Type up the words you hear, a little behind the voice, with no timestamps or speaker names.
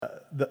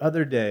The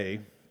other day,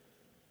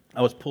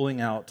 I was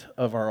pulling out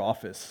of our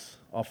office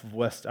off of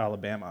West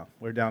Alabama.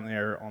 We're down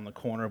there on the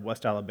corner of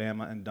West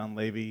Alabama and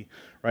Dunleavy,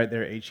 right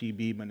there,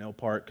 HEB, Manil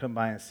Park. Come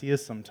by and see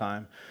us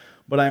sometime.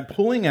 But I'm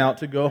pulling out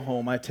to go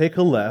home. I take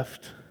a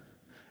left,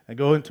 I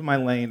go into my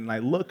lane, and I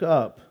look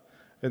up,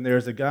 and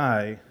there's a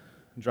guy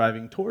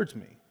driving towards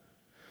me.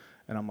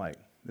 And I'm like,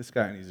 this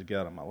guy needs to get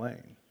out of my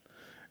lane.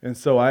 And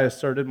so I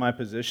asserted my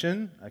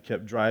position. I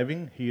kept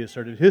driving. He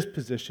asserted his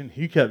position.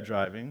 He kept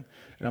driving.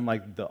 And I'm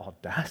like, the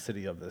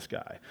audacity of this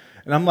guy.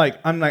 And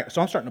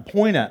so I'm starting to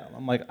point at him.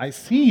 I'm like, I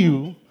see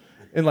you,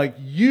 and like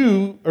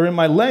you are in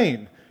my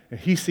lane. And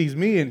he sees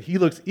me, and he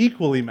looks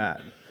equally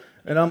mad.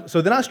 And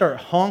so then I start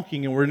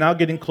honking, and we're now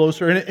getting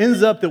closer. And it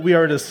ends up that we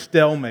are at a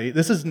stalemate.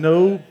 This is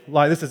no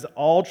lie. This is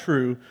all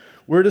true.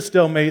 We're at a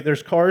stalemate.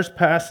 There's cars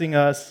passing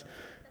us.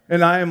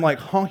 And I am like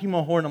honking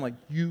my horn. I'm like,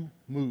 you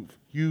move.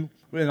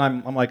 And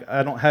I'm like,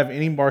 I don't have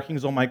any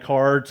markings on my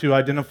car to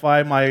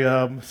identify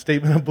my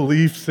statement of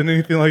beliefs and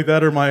anything like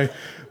that, or my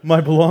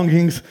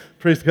belongings,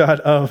 praise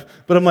God.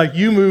 But I'm like,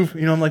 you move,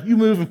 I'm like, you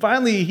move. And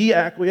finally, he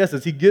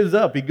acquiesces. He gives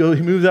up. He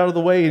moves out of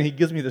the way, and he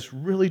gives me this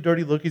really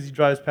dirty look as he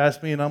drives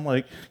past me. And I'm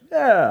like,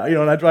 yeah,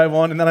 and I drive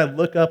on. And then I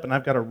look up, and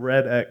I've got a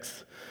red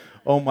X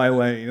on my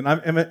lane. And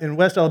I'm in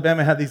West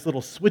Alabama, I had these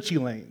little switchy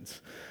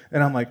lanes.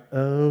 And I'm like,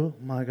 oh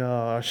my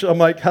gosh. I'm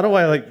like, how do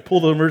I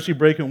pull the emergency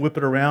brake and whip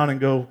it around and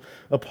go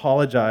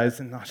apologize?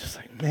 And I was just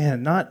like,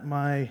 man, not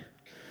my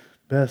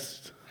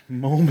best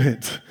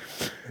moment.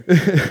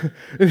 And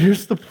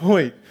here's the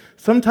point.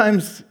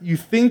 Sometimes you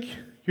think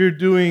you're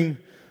doing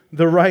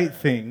the right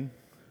thing,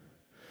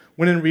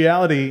 when in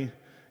reality,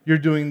 you're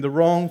doing the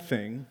wrong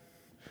thing.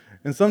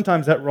 And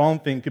sometimes that wrong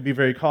thing could be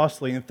very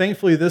costly. And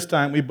thankfully this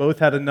time we both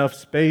had enough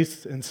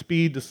space and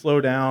speed to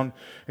slow down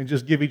and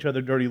just give each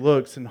other dirty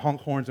looks and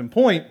honk horns and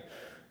point.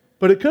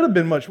 But it could have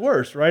been much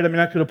worse, right? I mean,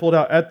 I could have pulled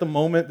out at the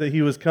moment that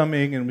he was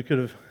coming, and we could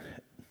have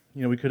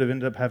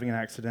ended up having an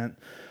accident.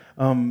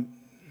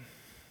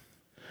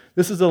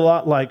 This is a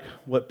lot like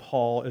what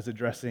Paul is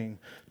addressing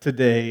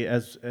today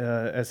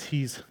as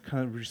he's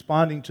kind of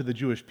responding to the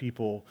Jewish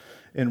people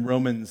in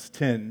Romans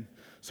 10.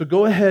 So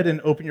go ahead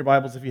and open your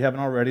Bibles, if you haven't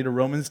already, to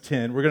Romans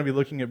 10. We're going to be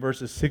looking at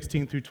verses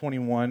 16 through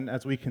 21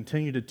 as we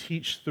continue to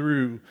teach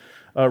through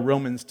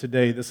Romans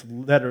today, this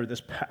letter, this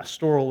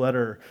pastoral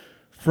letter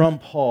from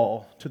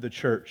Paul to the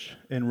church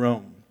in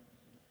Rome.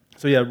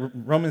 So yeah,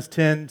 Romans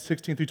 10,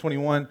 16 through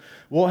 21.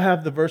 We'll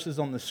have the verses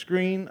on the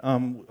screen.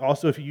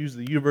 Also, if you use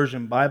the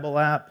YouVersion Bible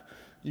app,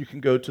 you can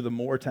go to the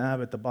More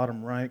tab at the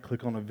bottom right,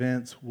 click on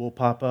Events. We'll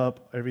pop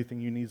up everything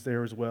you need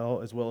there as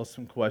well as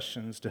some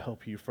questions to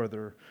help you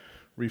further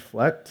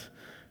reflect.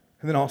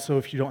 And then also,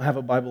 if you don't have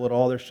a Bible at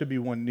all, there should be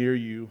one near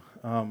you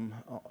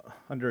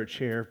under a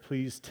chair.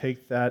 Please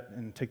take that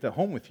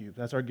home with you.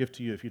 That's our gift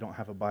to you if you don't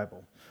have a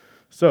Bible.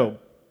 So,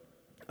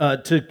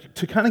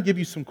 to kind of give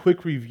you some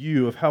quick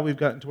review of how we've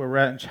gotten to where we're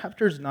at, in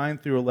chapters 9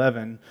 through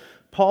 11,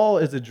 Paul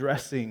is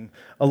addressing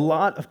a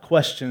lot of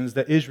questions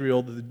that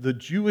Israel, the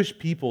Jewish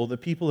people, the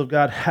people of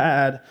God,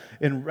 had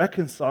in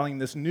reconciling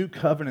this new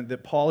covenant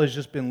that Paul has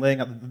just been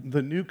laying out,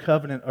 the new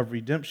covenant of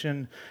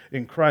redemption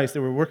in Christ. They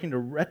were working to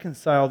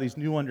reconcile these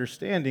new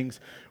understandings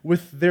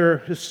with their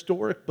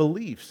historic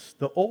beliefs,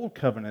 the old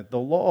covenant, the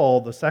law,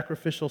 the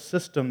sacrificial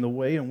system, the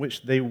way in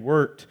which they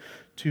worked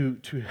to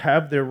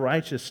have their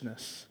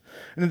righteousness.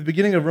 And in the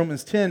beginning of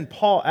Romans 10,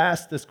 Paul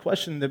asked this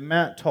question that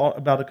Matt taught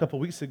about a couple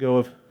weeks ago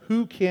of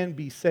who can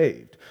be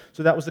saved?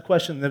 So that was the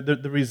question.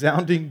 The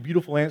resounding,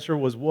 beautiful answer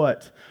was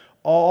what?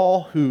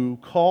 All who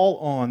call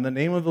on the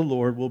name of the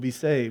Lord will be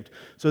saved.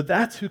 So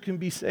that's who can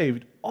be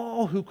saved.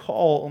 All who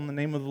call on the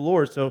name of the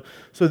Lord. So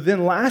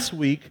then last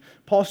week,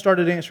 Paul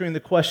started answering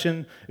the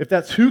question, if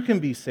that's who can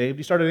be saved,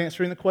 he started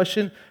answering the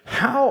question,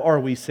 how are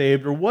we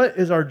saved? Or what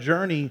is our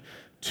journey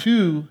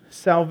to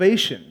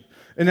salvation?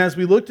 And as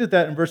we looked at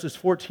that in verses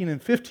 14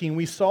 and 15,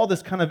 we saw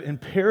this kind of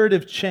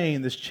imperative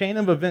chain, this chain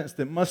of events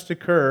that must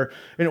occur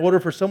in order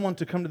for someone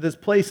to come to this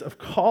place of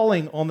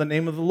calling on the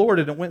name of the Lord.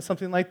 And it went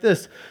something like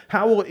this.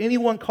 How will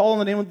anyone call on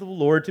the name of the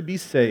Lord to be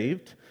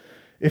saved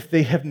if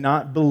they have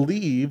not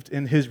believed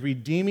in his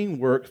redeeming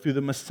work through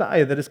the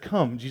Messiah that has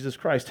come, Jesus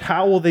Christ?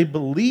 How will they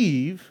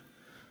believe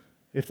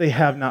if they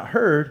have not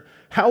heard?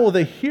 How will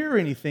they hear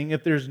anything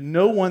if there's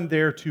no one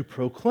there to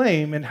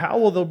proclaim? And how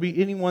will there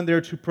be anyone there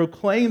to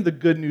proclaim the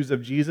good news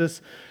of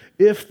Jesus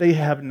if they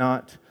have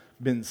not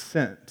been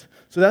sent?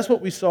 So that's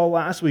what we saw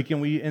last week.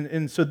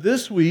 And so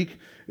this week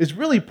is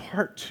really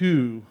part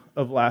 2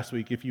 of last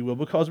week, if you will,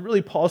 because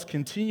really Paul's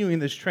continuing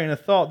this train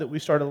of thought that we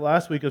started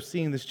last week of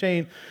seeing this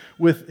chain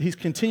he's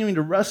continuing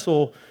to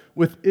wrestle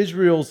with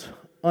Israel's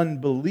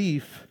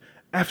unbelief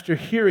after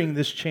hearing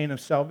this chain of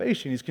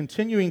salvation. He's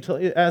continuing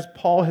to, as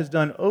Paul has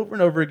done over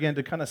and over again,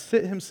 to kind of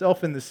sit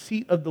himself in the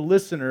seat of the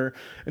listener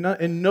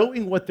and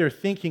knowing what they're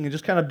thinking and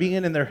just kind of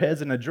being in their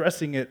heads and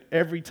addressing it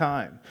every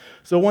time.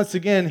 So once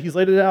again, he's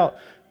laid it out.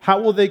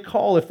 How will they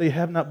call if they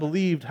have not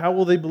believed? How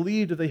will they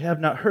believe if they have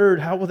not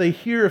heard? How will they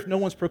hear if no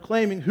one's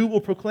proclaiming? Who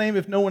will proclaim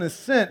if no one is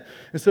sent?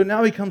 And so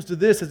now he comes to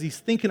this as he's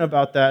thinking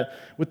about that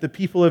with the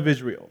people of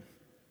Israel.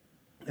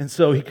 And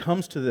so he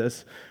comes to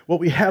this. What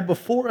we have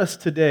before us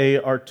today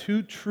are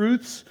two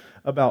truths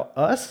about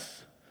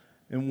us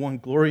and one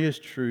glorious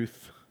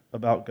truth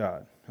about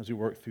God as we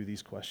work through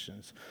these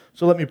questions.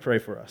 So let me pray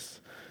for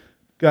us.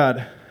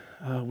 God,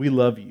 we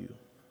love you.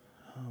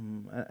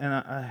 And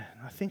I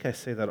think I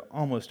say that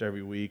almost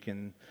every week.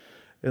 And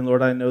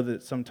Lord, I know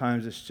that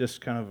sometimes it's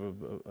just kind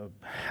of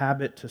a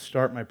habit to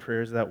start my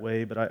prayers that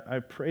way, but I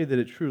pray that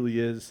it truly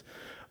is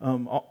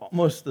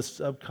almost the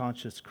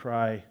subconscious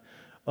cry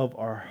of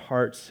our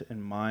hearts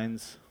and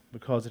minds,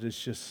 because it is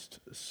just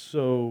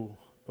so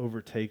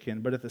overtaken.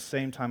 But at the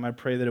same time, I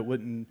pray that it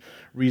wouldn't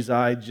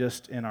reside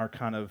just in our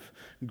kind of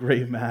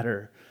gray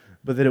matter,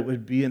 but that it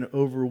would be an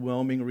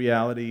overwhelming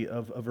reality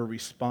of a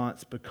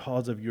response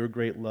because of your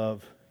great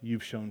love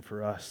you've shown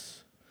for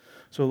us.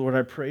 So Lord,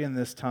 I pray in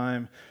this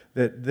time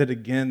that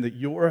again, that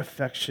your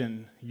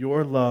affection,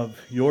 your love,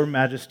 your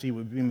majesty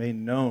would be made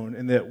known,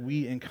 and that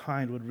we in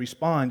kind would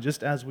respond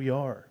just as we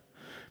are.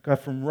 God,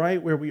 from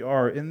right where we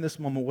are in this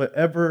moment,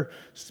 whatever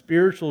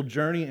spiritual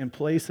journey and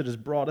place that has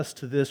brought us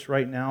to this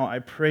right now, I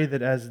pray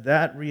that as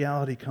that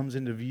reality comes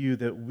into view,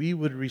 that we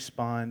would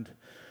respond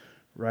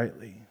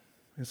rightly.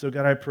 And so,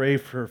 God, I pray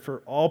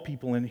for all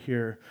people in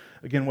here,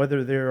 again,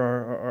 whether there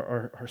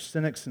are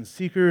cynics and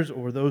seekers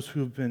or those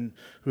who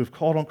have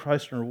called on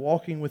Christ and are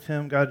walking with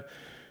Him. God,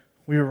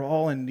 we are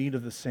all in need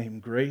of the same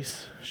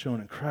grace shown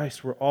in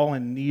Christ. We're all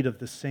in need of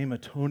the same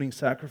atoning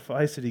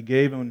sacrifice that He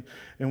gave, and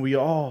we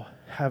all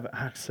have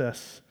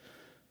access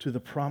to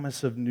the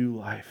promise of new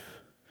life.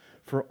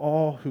 For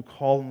all who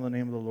call on the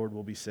name of the Lord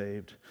will be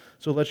saved.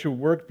 So let your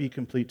work be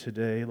complete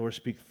today. Lord,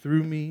 speak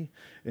through me,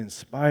 in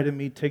spite of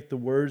me. Take the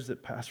words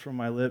that pass from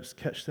my lips,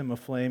 catch them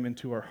aflame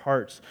into our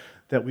hearts,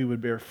 that we would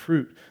bear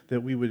fruit,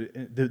 that we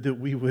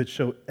would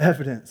show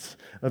evidence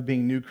of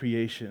being new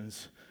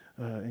creations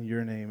in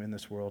your name in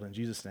this world. In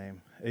Jesus'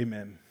 name,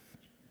 amen.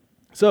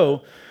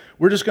 So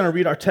we're just going to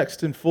read our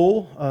text in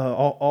full,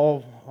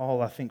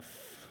 all I think,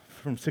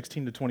 from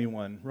 16 to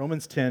 21.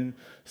 Romans 10,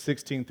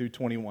 16 through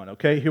 21.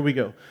 Okay, here we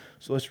go.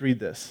 So let's read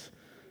this.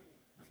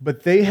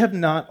 But they have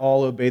not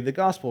all obeyed the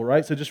gospel,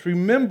 right? So just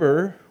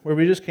remember where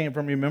we just came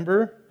from.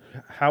 Remember,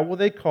 how will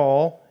they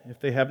call if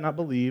they have not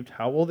believed?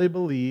 How will they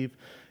believe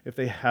if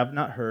they have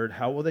not heard?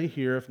 How will they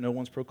hear if no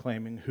one's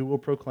proclaiming? Who will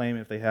proclaim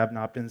if they have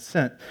not been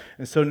sent?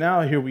 And so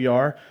now here we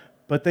are.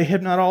 But they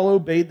have not all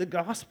obeyed the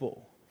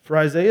gospel. For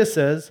Isaiah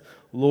says,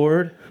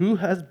 Lord, who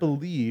has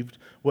believed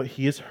what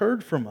he has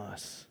heard from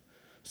us?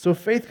 So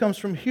faith comes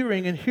from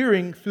hearing, and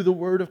hearing through the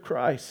word of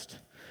Christ.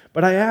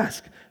 But I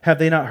ask, have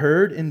they not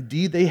heard?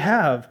 Indeed they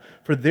have,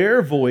 for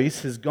their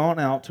voice has gone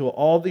out to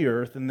all the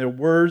earth, and their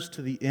words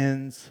to the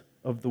ends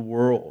of the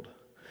world.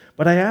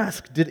 But I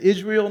ask, did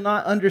Israel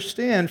not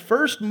understand?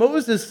 First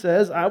Moses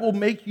says, I will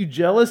make you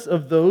jealous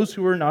of those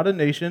who are not a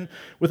nation.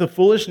 With a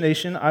foolish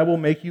nation I will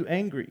make you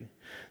angry.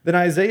 Then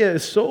Isaiah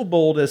is so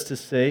bold as to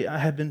say, I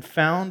have been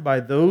found by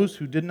those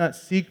who did not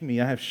seek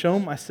me. I have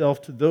shown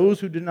myself to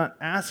those who did not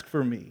ask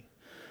for me.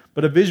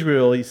 But of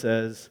Israel, he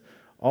says,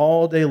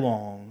 all day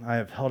long I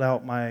have held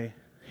out my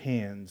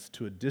hands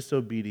to a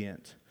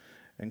disobedient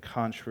and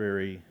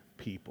contrary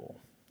people.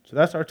 So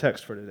that's our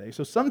text for today.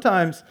 So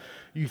sometimes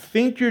you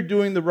think you're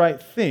doing the right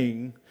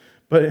thing,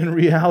 but in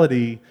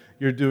reality,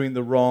 you're doing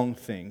the wrong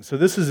thing. So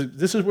this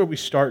is where we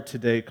start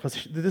today,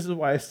 because this is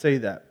why I say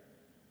that.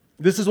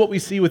 This is what we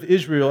see with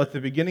Israel at the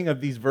beginning of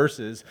these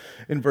verses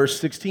in verse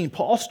 16.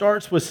 Paul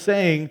starts with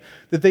saying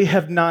that they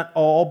have not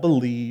all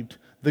believed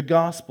the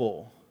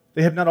gospel.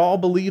 They have not all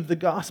believed the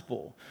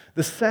gospel.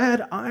 The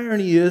sad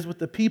irony is with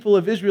the people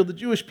of Israel, the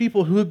Jewish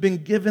people who have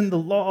been given the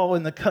law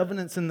and the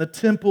covenants and the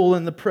temple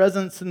and the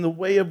presence and the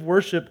way of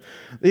worship,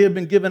 they have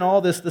been given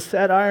all this. The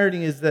sad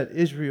irony is that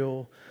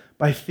Israel,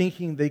 by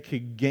thinking they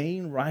could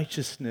gain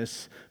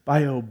righteousness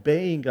by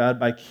obeying God,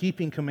 by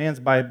keeping commands,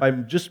 by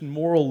just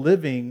moral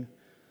living,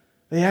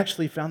 they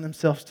actually found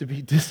themselves to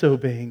be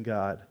disobeying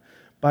God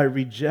by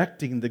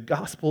rejecting the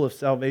gospel of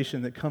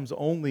salvation that comes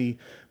only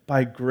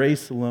by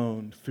grace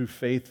alone, through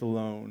faith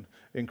alone,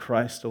 in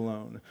Christ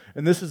alone.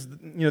 And this has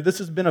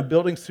been a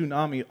building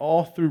tsunami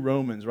all through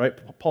Romans, right?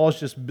 Paul's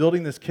just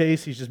building this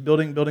case. He's just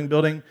building.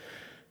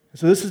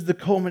 So this is the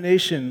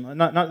culmination.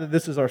 Not that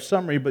this is our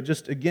summary, but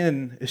just,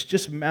 again, it's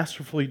just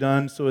masterfully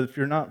done. So if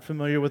you're not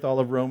familiar with all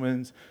of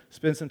Romans,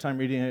 spend some time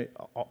reading it.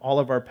 All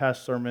of our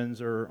past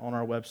sermons are on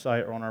our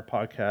website or on our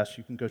podcast.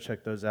 You can go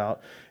check those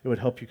out. It would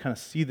help you kind of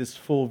see this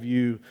full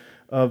view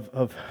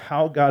of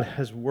how God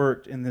has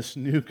worked in this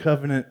new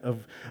covenant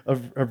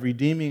of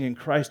redeeming in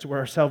Christ, where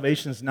our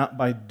salvation is not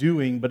by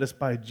doing, but it's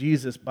by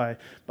Jesus, by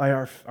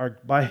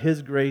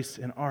His grace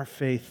and our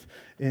faith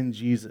in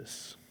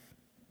Jesus.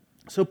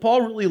 So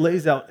Paul really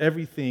lays out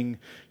everything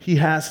he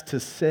has to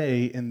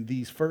say in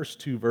these first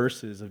two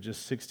verses of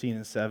just 16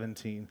 and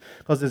 17.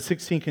 Because as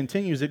 16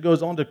 continues, it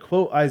goes on to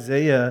quote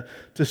Isaiah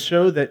to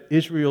show that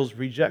Israel's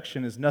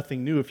rejection is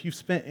nothing new. If you've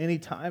spent any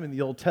time in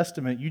the Old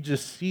Testament, you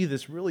just see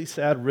this really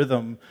sad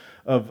rhythm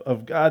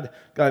of God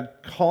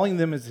calling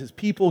them as his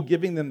people,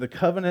 giving them the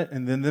covenant,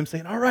 and then them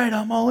saying, all right,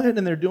 I'm all in,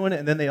 and they're doing it,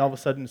 and then they all of a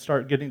sudden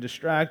start getting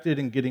distracted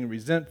and getting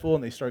resentful,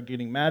 and they start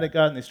getting mad at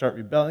God, and they start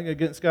rebelling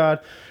against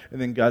God,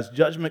 and then God's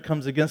judgment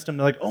comes against them.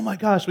 They're like, oh my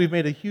gosh, we've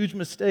made a huge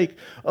mistake.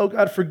 Oh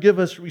God, forgive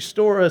us,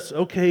 restore us.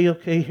 Okay,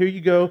 here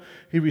you go.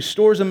 He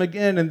restores them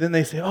again, and then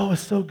they say, oh,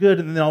 it's so good,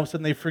 and then all of a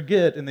sudden they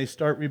forget, and they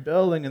start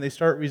rebelling, and they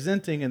start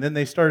resenting, and then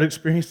they start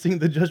experiencing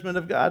the judgment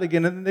of God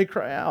again, and then they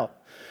cry out.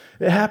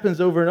 It happens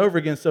over and over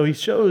again. So he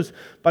shows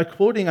by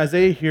quoting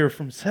Isaiah here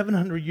from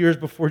 700 years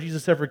before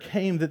Jesus ever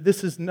came that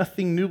this is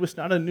nothing new. It's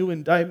not a new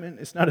indictment.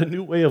 It's not a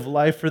new way of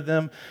life for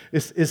them.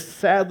 It's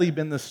sadly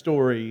been the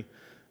story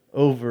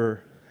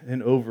over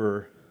and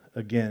over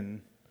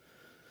again.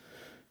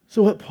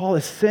 So what Paul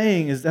is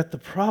saying is that the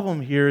problem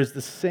here is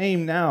the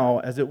same now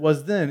as it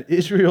was then.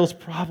 Israel's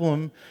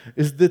problem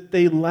is that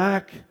they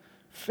lack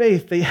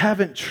faith. They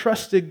haven't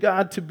trusted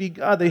God to be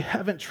God. They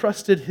haven't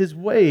trusted his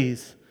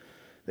ways.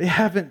 They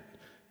haven't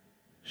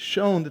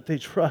shown that they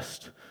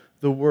trust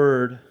the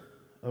word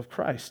of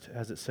Christ,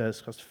 as it says,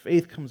 because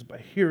faith comes by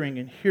hearing,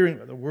 and hearing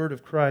by the word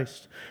of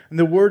Christ. And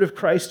the word of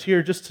Christ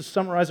here, just to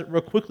summarize it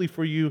real quickly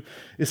for you,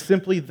 is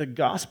simply the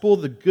gospel,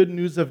 the good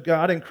news of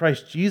God in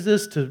Christ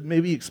Jesus. To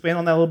maybe expand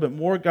on that a little bit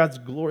more, God's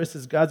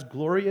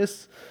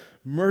glorious,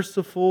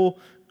 merciful,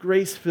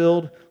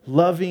 grace-filled,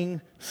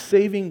 loving,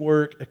 saving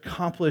work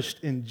accomplished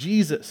in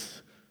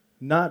Jesus,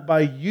 not by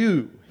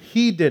you.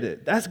 He did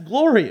it. That's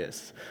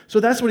glorious. So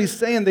that's what he's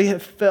saying. They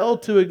have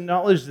failed to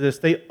acknowledge this.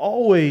 They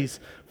always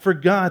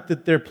forgot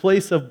that their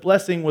place of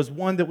blessing was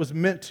one that was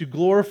meant to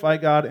glorify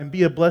God and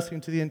be a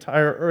blessing to the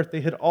entire earth. They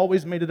had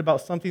always made it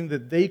about something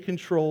that they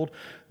controlled,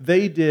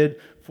 they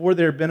did for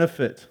their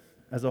benefit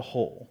as a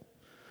whole.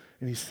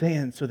 And he's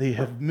saying, so they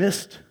have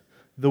missed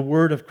the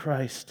word of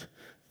Christ,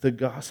 the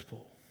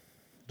gospel,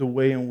 the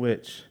way in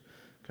which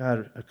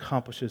God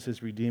accomplishes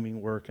his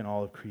redeeming work in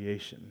all of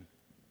creation.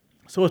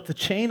 So if the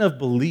chain of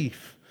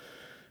belief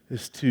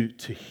is to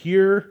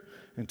hear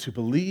and to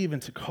believe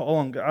and to call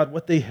on God,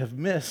 what they have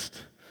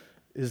missed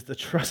is the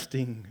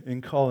trusting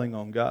and calling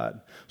on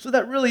God. So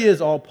that really is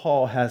all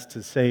Paul has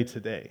to say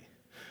today.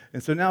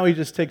 And so now he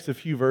just takes a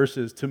few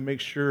verses to make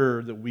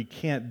sure that we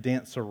can't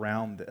dance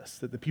around this,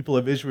 that the people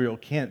of Israel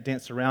can't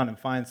dance around and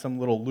find some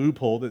little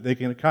loophole that they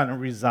can kind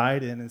of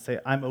reside in and say,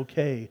 I'm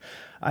okay,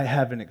 I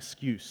have an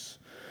excuse,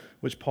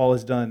 which Paul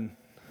has done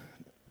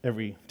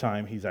every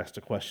time he's asked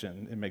a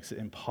question. It makes it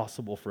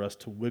impossible for us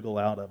to wiggle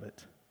out of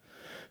it.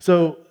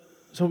 So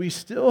we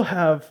still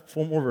have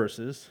 4 more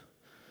verses,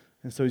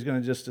 and so he's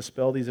going to just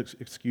dispel these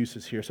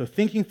excuses here. So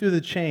thinking through the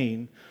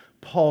chain,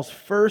 Paul's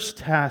first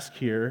task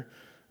here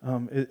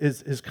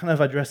is kind of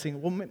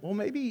addressing,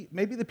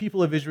 maybe the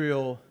people of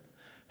Israel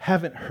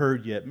haven't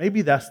heard yet.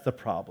 Maybe that's the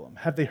problem.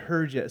 Have they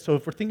heard yet? So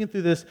if we're thinking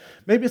through this,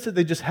 maybe it's that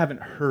they just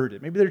haven't heard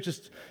it. Maybe they're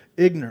just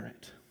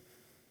ignorant.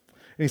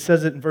 And he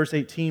says it in verse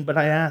 18, but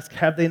I ask,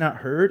 have they not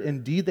heard?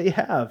 Indeed they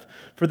have,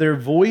 for their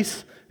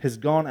voice has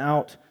gone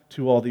out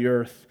to all the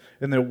earth,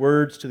 and their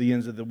words to the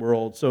ends of the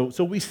world. So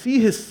we see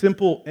his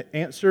simple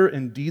answer,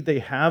 indeed they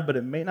have, but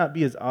it may not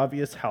be as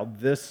obvious how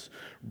this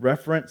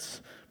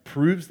reference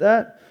proves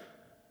that.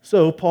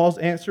 So Paul's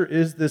answer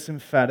is this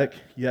emphatic,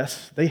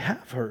 yes, they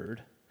have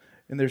heard.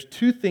 And there's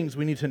 2 things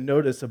we need to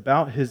notice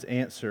about his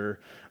answer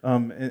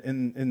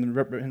in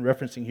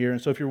referencing here. And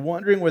so if you're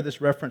wondering where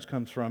this reference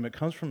comes from, it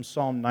comes from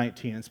Psalm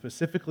 19, and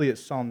specifically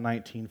it's Psalm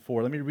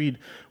 19:4. Let me read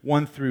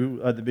 1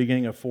 through the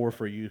beginning of 4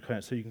 for you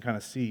so you can kind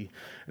of see.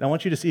 And I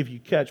want you to see if you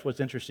catch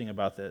what's interesting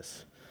about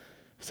this.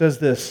 It says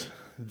this,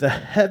 the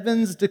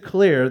heavens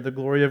declare the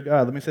glory of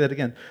God. Let me say that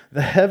again.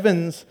 The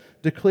heavens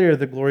declare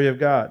the glory of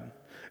God,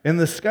 and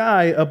the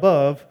sky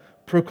above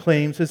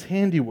proclaims his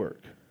handiwork.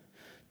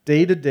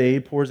 Day to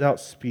day pours out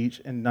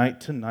speech, and night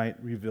to night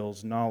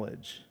reveals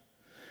knowledge.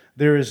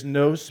 There is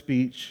no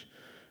speech,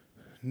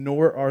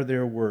 nor are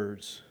there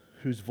words,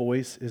 whose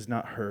voice is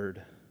not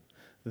heard.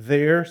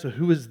 There, so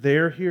who is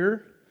there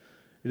here?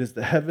 It is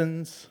the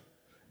heavens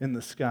and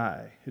the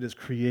sky. It is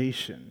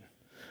creation.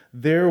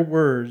 Their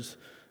words,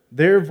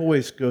 their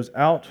voice goes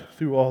out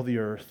through all the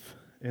earth,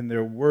 and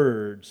their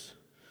words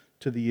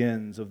to the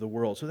ends of the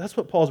world. So that's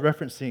what Paul's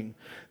referencing.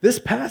 This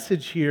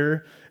passage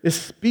here is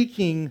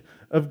speaking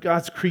of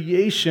God's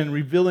creation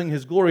revealing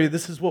his glory.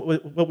 This is what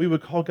we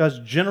would call God's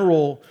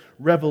general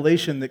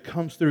revelation that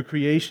comes through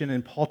creation.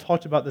 And Paul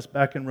talked about this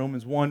back in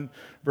Romans 1,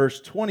 verse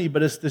 20.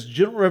 But it's this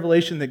general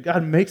revelation that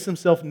God makes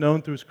himself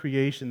known through his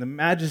creation. The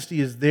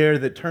majesty is there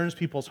that turns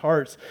people's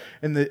hearts,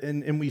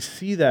 and we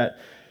see that.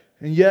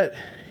 And yet,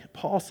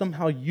 Paul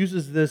somehow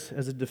uses this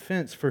as a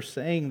defense for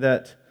saying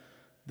that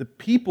the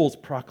people's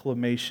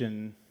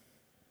proclamation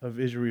of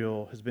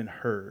Israel has been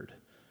heard.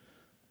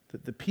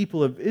 That the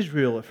people of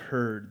Israel have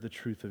heard the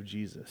truth of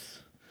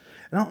Jesus.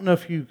 And I don't know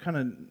if you kind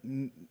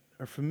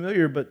of are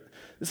familiar, but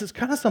this is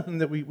kind of something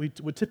that we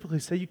would typically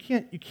say, you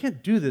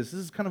can't do this. This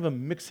is kind of a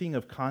mixing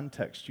of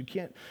context. You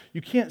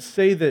can't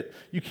say that,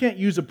 you can't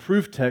use a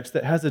proof text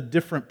that has a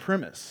different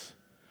premise,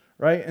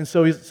 right? And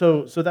so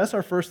that's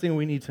our first thing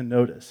we need to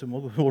notice, and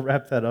we'll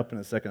wrap that up in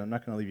a second. I'm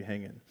not going to leave you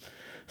hanging.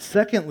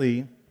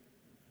 Secondly,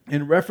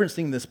 in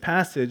referencing this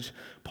passage,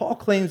 Paul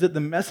claims that the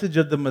message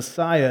of the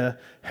Messiah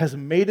has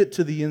made it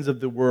to the ends of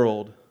the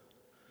world,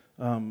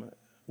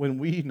 when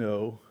we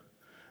know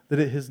that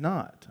it has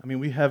not. I mean,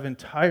 we have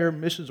entire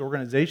missions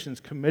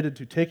organizations committed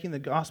to taking the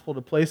gospel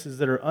to places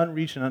that are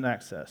unreached and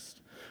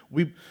unaccessed.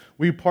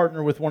 We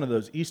partner with one of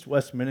those,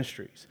 East-West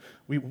Ministries.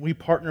 We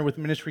partner with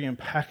ministry in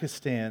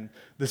Pakistan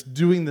that's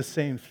doing the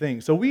same thing.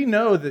 So we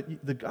know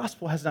that the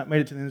gospel has not made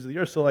it to the ends of the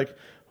earth. So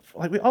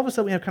we all of a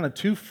sudden we have kind of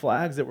two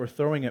flags that we're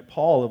throwing at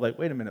Paul of like,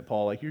 wait a minute,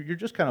 Paul, like you're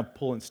just kind of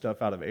pulling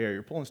stuff out of air.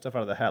 You're pulling stuff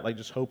out of the hat, like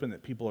just hoping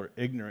that people are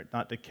ignorant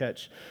not to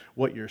catch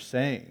what you're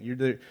saying.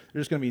 They're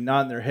just going to be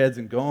nodding their heads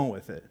and going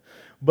with it.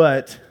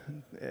 But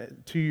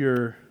to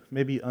your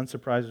maybe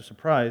unsurprised or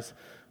surprise,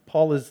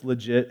 Paul is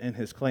legit in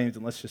his claims,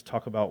 and let's just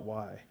talk about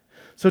why.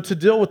 So to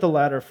deal with the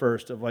latter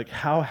first, of like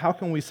how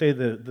can we say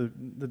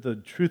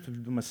the truth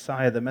of the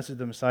Messiah, the message of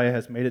the Messiah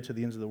has made it to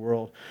the ends of the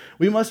world?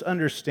 We must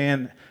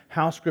understand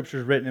how Scripture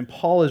is written, and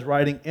Paul is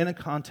writing in a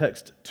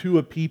context to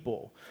a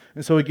people.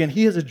 And so again,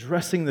 he is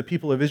addressing the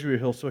people of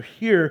Israel. So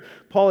here,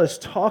 Paul is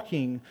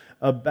talking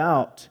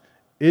about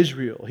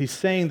Israel. He's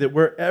saying that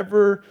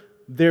wherever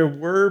there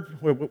were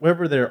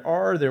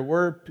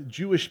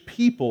Jewish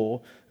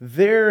people,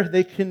 there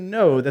they can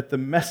know that the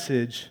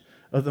message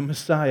of the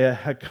Messiah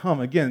had come.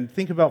 Again,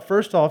 think about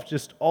first off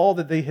just all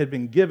that they had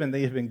been given.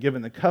 They had been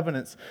given the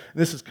covenants.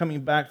 And this is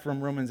coming back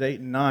from Romans 8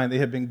 and 9. They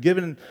had been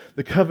given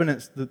the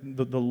covenants,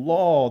 the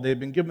law. They had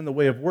been given the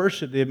way of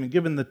worship. They had been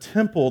given the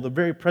temple, the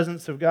very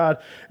presence of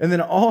God. And then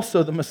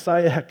also the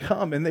Messiah had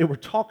come, and they were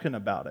talking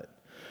about it.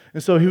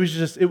 And so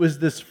it was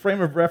this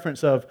frame of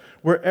reference of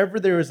wherever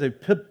there is a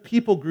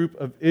people group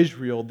of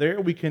Israel,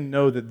 there we can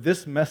know that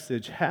this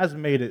message has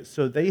made it,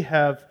 so they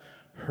have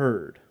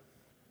heard.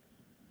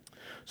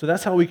 So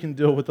that's how we can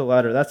deal with the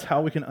latter. That's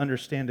how we can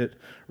understand it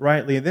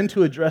rightly. And then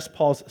to address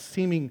Paul's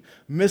seeming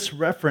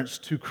misreference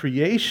to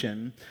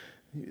creation,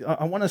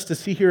 I want us to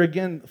see here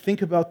again,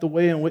 think about the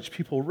way in which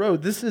people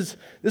wrote. This is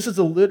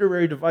a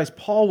literary device.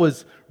 Paul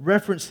was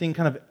referencing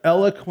kind of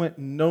eloquent,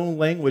 known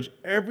language.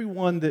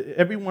 Everyone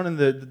in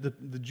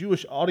the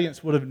Jewish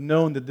audience would have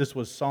known that this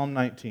was Psalm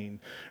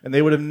 19. And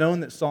they would have known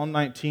that Psalm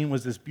 19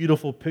 was this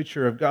beautiful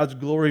picture of God's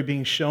glory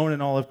being shown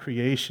in all of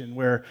creation,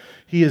 where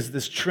he is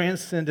this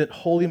transcendent,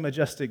 holy,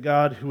 majestic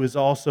God who is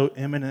also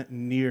immanent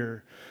and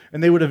near.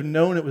 And they would have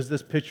known it was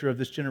this picture of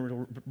this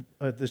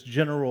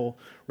general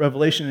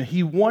revelation. And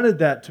he wanted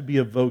that to be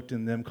evoked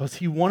in them because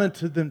he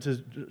wanted them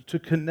to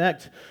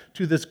connect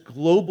to this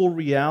global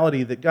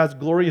reality that God's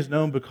glory is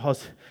known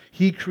because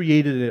he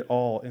created it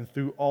all. And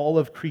through all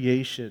of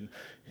creation,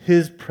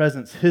 his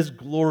presence, his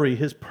glory,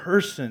 his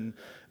person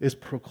is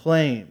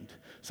proclaimed.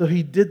 So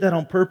he did that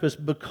on purpose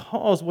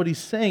because what he's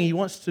saying, he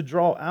wants to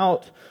draw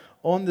out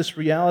on this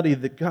reality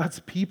that God's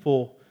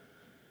people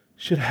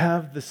should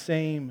have the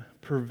same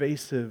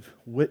pervasive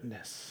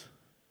witness.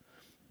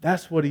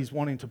 That's what he's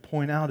wanting to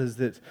point out, is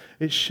that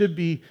it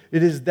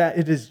is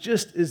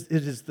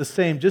the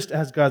same, just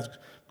as God's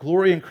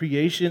glory in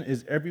creation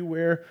is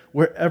everywhere,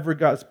 wherever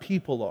God's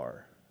people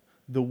are.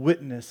 The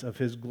witness of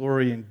his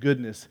glory and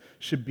goodness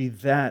should be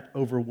that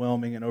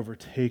overwhelming and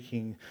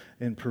overtaking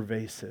and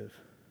pervasive.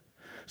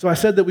 So I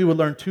said that we would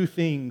learn two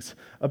things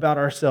about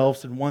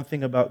ourselves and one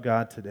thing about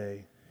God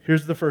today.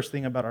 Here's the first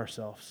thing about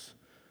ourselves.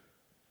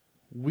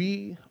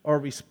 We are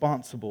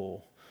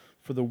responsible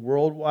for the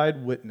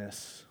worldwide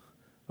witness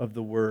of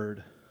the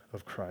Word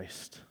of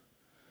Christ.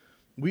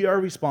 We are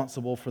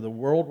responsible for the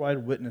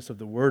worldwide witness of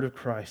the Word of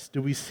Christ.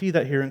 Do we see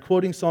that here? In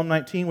quoting Psalm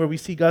 19, where we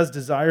see God's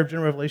desire of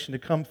general revelation to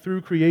come through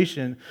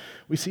creation,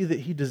 we see that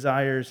he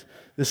desires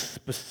this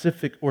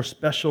specific or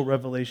special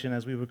revelation,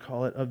 as we would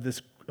call it,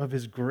 of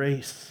his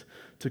grace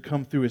to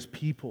come through his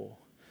people,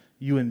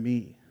 you and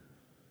me.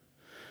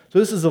 So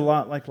this is a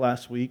lot like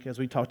last week as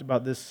we talked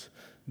about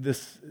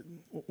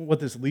what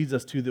this leads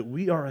us to, that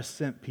we are a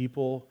sent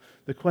people.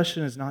 The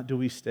question is not do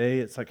we stay,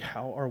 it's like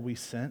how are we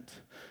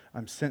sent?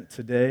 I'm sent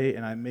today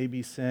and I may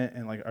be sent,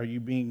 and like, are you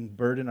being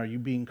burdened? Are you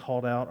being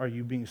called out? Are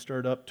you being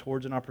stirred up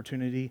towards an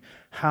opportunity?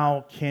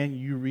 How can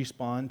you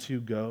respond to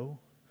go?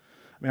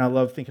 I mean, I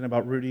love thinking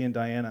about Rudy and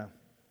Diana.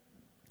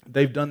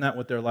 They've done that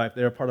with their life.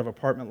 They're a part of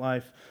Apartment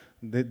Life.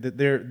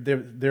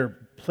 Their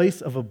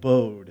place of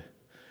abode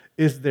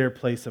is their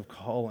place of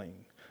calling.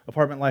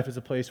 Apartment Life is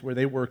a place where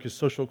they work as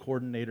social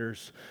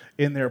coordinators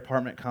in their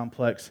apartment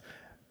complex,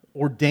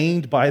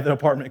 ordained by the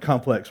apartment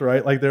complex,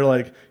 right? Like they're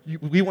like,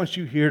 we want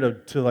you here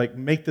to like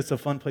make this a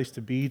fun place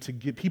to be, to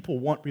get people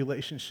want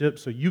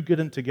relationships, so you get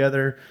them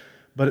together.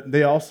 But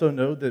they also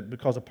know that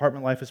because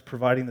Apartment Life is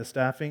providing the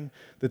staffing,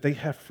 that they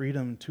have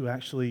freedom to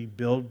actually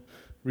build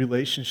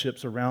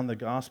relationships around the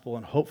gospel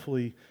and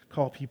hopefully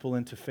call people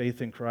into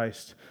faith in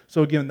Christ.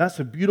 So again, that's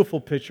a beautiful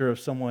picture of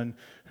someone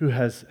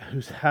who's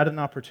had an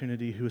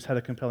opportunity, who's had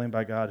a compelling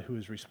by God, who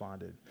has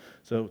responded.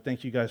 So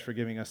thank you guys for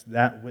giving us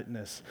that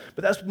witness.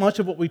 But that's much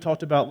of what we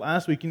talked about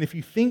last week. And if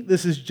you think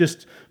this is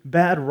just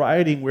bad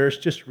writing where it's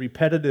just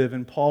repetitive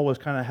and Paul was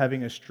kind of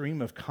having a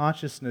stream of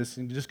consciousness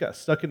and just got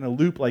stuck in a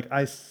loop like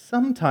I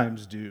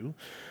sometimes do,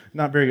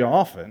 not very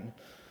often,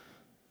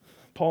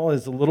 Paul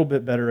is a little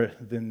bit better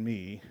than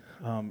me.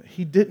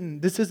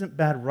 This isn't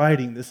bad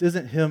writing. This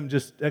isn't him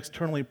just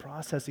externally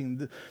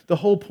processing. The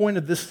whole point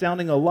of this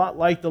sounding a lot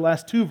like the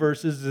last two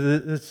verses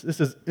is this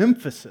is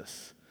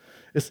emphasis.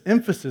 It's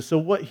emphasis. So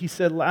what he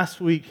said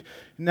last week,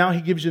 now he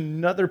gives you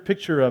another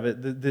picture of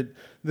it. That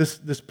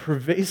this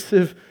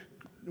pervasive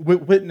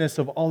witness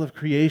of all of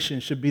creation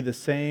should be the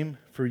same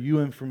for you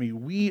and for me.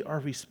 We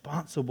are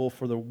responsible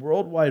for the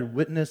worldwide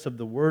witness of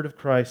the word of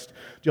Christ.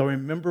 Do y'all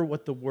remember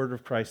what the word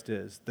of Christ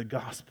is? The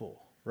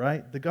gospel,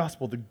 right? The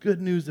gospel, the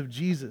good news of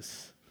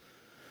Jesus.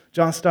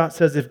 John Stott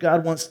says, if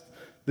God wants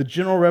the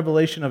general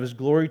revelation of his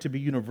glory to be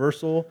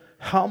universal,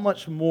 how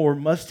much more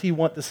must he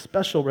want the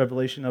special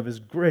revelation of his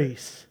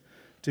grace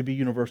to be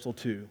universal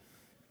too?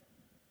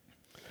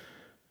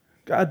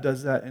 God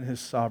does that in his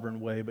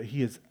sovereign way, but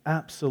he has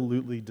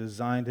absolutely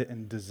designed it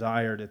and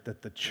desired it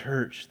that the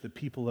church, the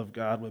people of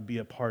God, would be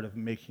a part of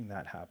making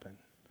that happen.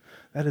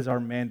 That is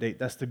our mandate.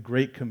 That's the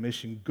Great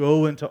Commission.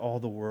 Go into all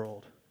the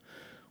world.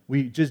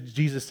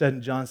 Jesus said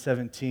in John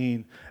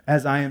 17,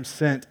 as I am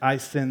sent, I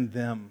send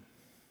them.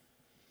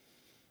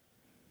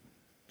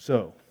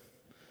 So,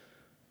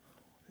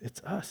 it's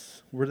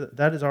us.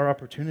 That is our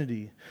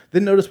opportunity.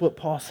 Then notice what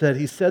Paul said.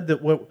 He said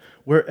that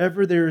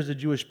wherever there is a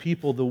Jewish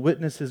people, the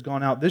witness has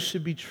gone out. This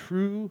should be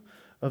true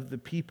of the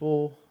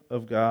people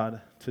of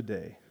God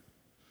today.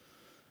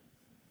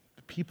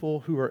 The people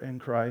who are in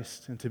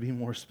Christ, and to be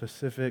more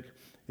specific,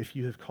 if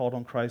you have called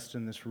on Christ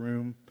in this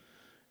room,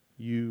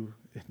 you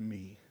and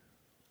me.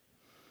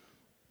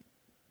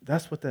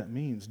 That's what that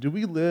means. Do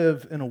we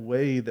live in a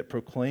way that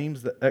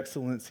proclaims the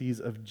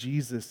excellencies of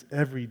Jesus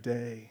every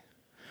day?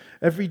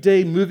 Every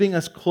day moving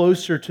us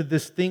closer to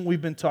this thing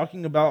we've been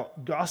talking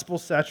about, gospel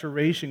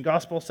saturation.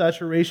 Gospel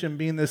saturation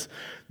being this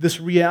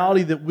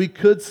reality that we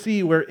could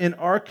see where in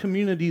our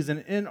communities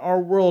and in our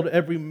world,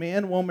 every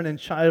man, woman, and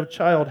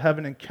child have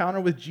an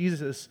encounter with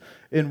Jesus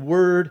in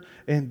word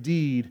and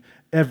deed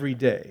every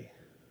day.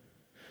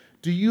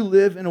 Do you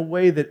live in a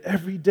way that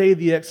every day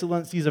the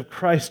excellencies of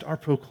Christ are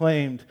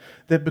proclaimed?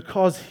 That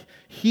because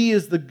he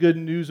is the good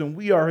news and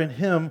we are in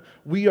him,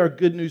 we are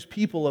good news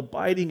people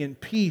abiding in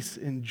peace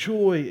and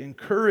joy and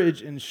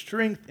courage and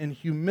strength and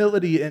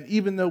humility. And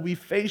even though we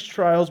face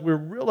trials, we're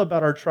real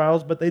about our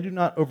trials, but they do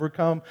not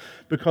overcome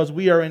because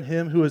we are in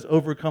him who has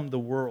overcome the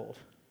world.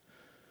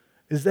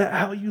 Is that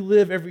how you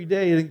live every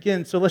day? And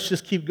again, so let's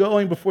just keep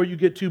going before you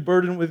get too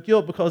burdened with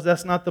guilt, because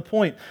that's not the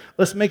point.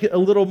 Let's make it a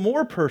little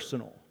more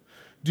personal.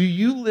 Do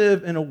you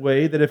live in a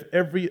way that if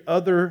every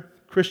other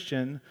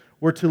Christian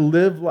were to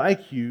live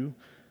like you,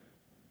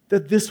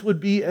 that this would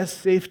be as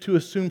safe to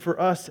assume for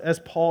us as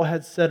Paul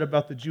had said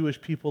about the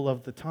Jewish people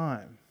of the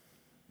time?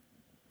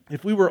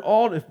 If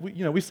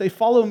we say,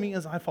 follow me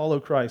as I follow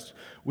Christ.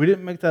 We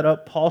didn't make that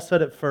up. Paul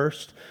said it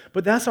first.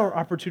 But that's our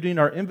opportunity and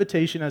our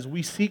invitation as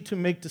we seek to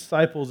make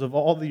disciples of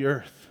all the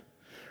earth.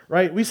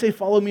 Right? We say,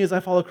 follow me as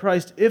I follow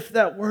Christ. If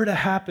that were to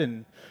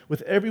happen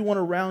with everyone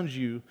around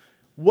you,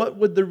 what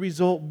would the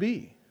result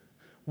be?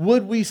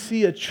 Would we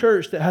see a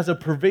church that has a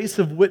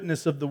pervasive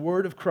witness of the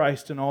word of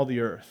Christ in all the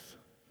earth?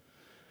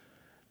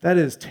 That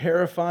is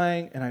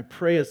terrifying, and I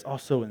pray it's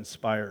also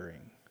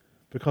inspiring,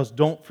 because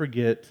don't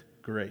forget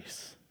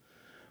grace.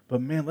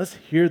 But man, let's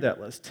hear that.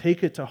 Let's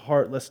take it to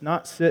heart. Let's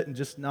not sit and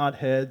just nod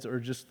heads or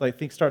just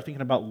start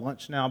thinking about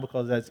lunch now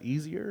because that's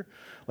easier.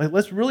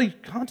 Let's really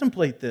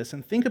contemplate this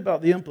and think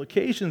about the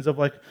implications of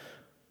okay,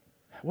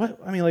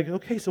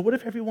 so what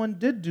if everyone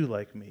did do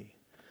like me?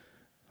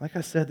 Like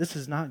I said, this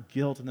is not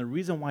guilt, and the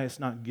reason why it's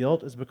not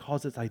guilt is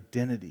because it's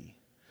identity.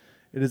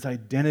 It is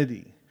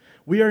identity.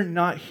 We are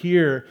not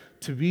here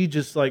to be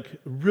just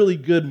really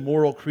good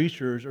moral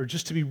creatures or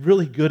just to be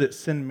really good at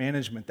sin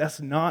management.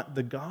 That's not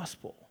the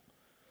gospel.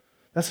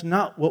 That's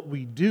not what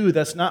we do.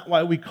 That's not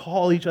why we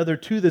call each other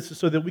to this,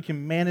 so that we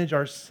can manage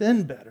our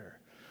sin better.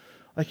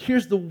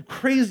 Here's the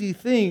crazy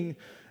thing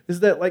is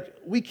that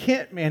we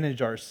can't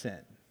manage our sin.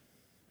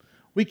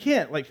 We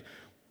can't.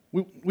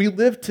 We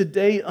live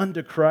today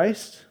unto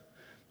Christ.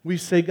 We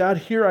say, God,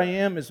 here I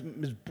am, as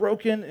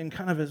broken and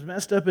kind of as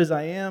messed up as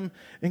I am.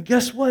 And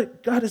guess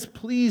what? God is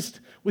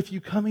pleased with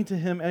you coming to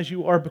him as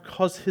you are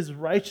because his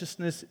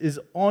righteousness is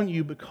on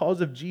you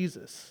because of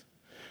Jesus.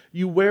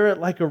 You wear it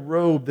like a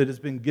robe that has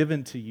been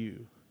given to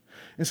you.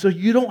 And so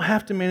you don't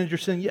have to manage your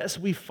sin. Yes,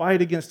 we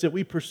fight against it.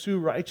 We pursue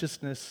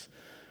righteousness.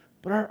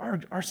 But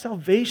our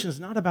salvation is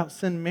not about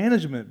sin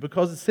management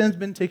because the sin's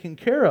been taken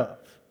care of.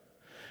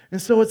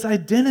 And so it's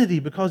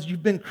identity because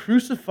you've been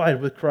crucified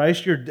with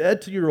Christ. You're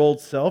dead to your old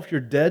self. You're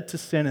dead to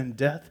sin and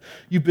death.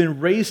 You've been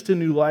raised to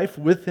new life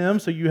with him,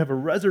 so you have a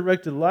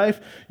resurrected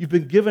life. You've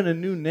been given a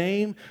new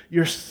name.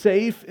 You're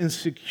safe and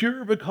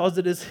secure because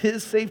it is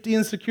his safety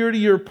and security.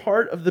 You're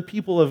part of the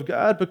people of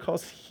God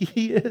because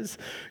he is.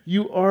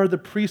 You are the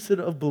priesthood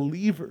of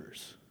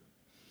believers.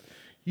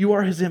 You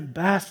are his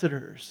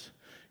ambassadors.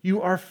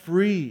 You are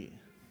free.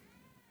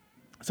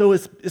 So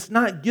it's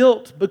not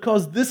guilt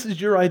because this is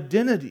your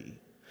identity.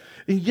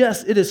 And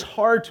yes, it is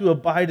hard to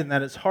abide in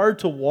that. It's hard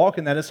to walk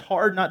in that. It's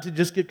hard not to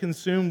just get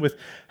consumed with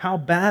how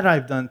bad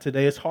I've done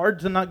today. It's hard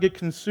to not get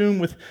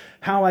consumed with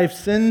how I've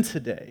sinned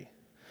today.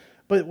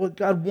 But what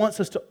God wants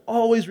us to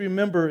always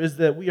remember is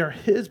that we are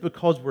His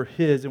because we're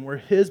His, and we're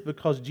His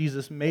because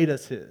Jesus made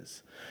us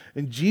His.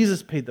 And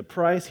Jesus paid the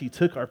price. He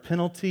took our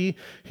penalty.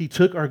 He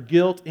took our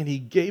guilt, and He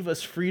gave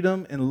us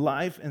freedom and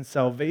life and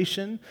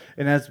salvation.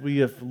 And as we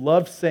have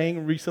loved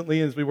saying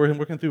recently, as we were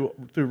working through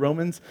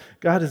Romans,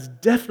 God is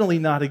definitely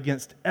not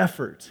against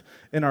effort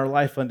in our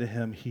life unto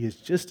Him. He is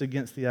just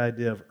against the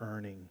idea of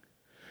earning.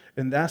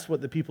 And that's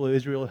what the people of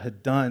Israel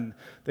had done.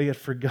 They had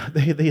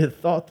they had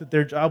thought that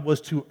their job was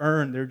to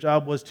earn, their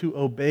job was to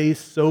obey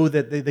so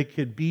that they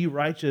could be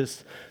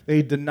righteous.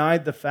 They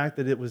denied the fact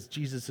that it was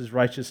Jesus'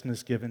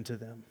 righteousness given to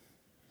them.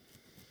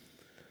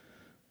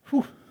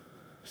 Whew.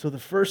 So the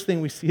first thing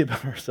we see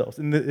about ourselves,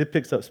 and it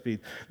picks up speed.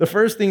 The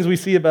first things we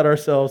see about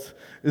ourselves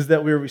is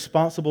that we are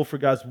responsible for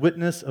God's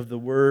witness of the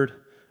word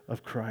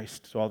of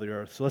Christ to all the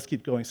earth. So let's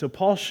keep going. So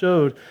Paul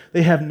showed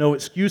they have no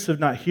excuse of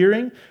not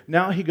hearing.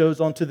 Now he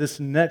goes on to this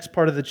next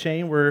part of the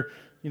chain where,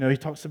 he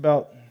talks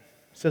about,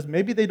 says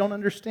maybe they don't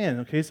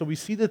understand. Okay, so we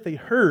see that they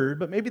heard,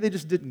 but maybe they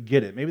just didn't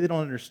get it. Maybe they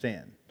don't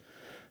understand.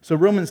 So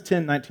Romans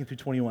 10, 19 through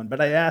 21.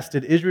 But I asked,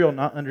 did Israel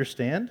not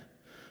understand?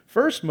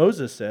 First,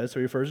 Moses says, so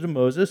he refers to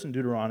Moses in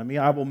Deuteronomy,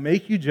 I will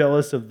make you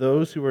jealous of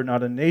those who are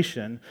not a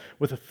nation.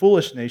 With a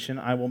foolish nation,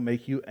 I will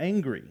make you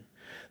angry.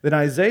 Then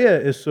Isaiah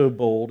is so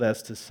bold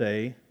as to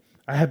say,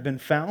 I have been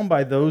found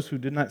by those who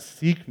did not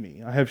seek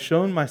me. I have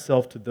shown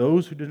myself to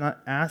those who did not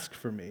ask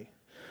for me.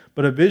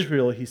 But of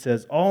Israel, he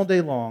says, all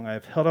day long I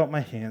have held out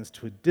my hands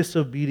to a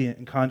disobedient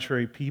and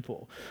contrary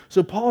people.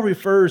 So Paul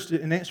refers to,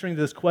 in answering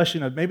this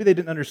question of maybe they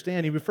didn't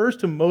understand, he refers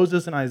to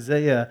Moses and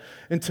Isaiah.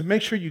 And to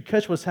make sure you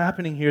catch what's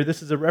happening here,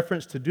 this is a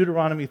reference to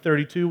Deuteronomy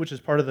 32, which is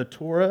part of the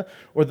Torah,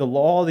 or the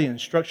law, the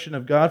instruction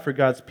of God for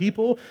God's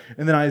people.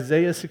 And then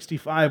Isaiah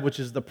 65, which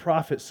is the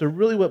prophet. So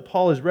really what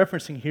Paul is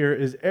referencing here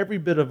is every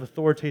bit of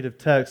authoritative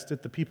text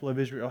that the people of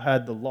Israel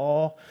had, the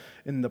law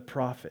and the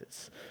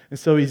prophets. And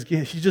so he's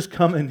just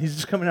coming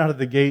out of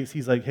the gates.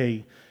 He's like,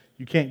 hey,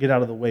 you can't get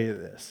out of the way of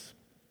this.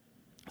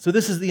 So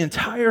this is the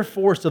entire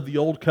force of the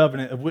old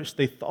covenant, of which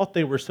they thought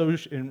they were so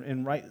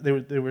right.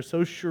 They were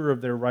so sure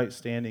of their right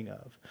standing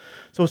of.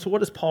 So what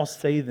does Paul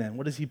say then?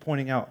 What is he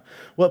pointing out?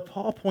 What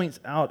Paul points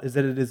out is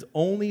that it is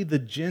only the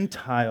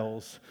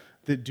Gentiles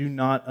that do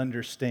not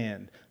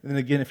understand. And then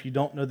again, if you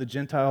don't know, the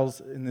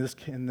Gentiles in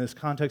this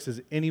context is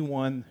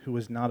anyone who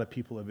is not a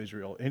people of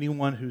Israel,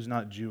 anyone who's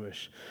not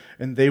Jewish.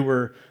 And they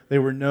were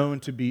known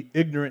to be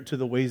ignorant to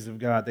the ways of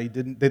God.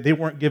 They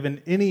weren't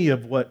given any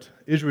of what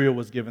Israel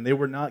was given. They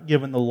were not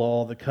given the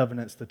law, the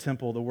covenants, the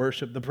temple, the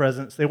worship, the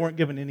presence. They weren't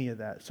given any of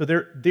that. So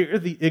they're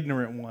the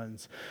ignorant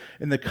ones.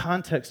 And the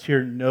context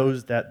here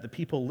knows that the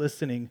people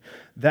listening,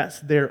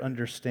 that's their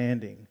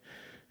understanding.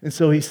 And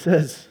so he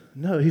says,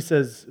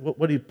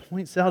 what he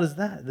points out is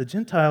that the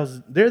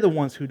Gentiles, they're the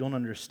ones who don't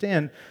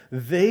understand.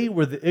 They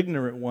were the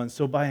ignorant ones.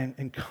 So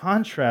in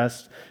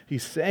contrast,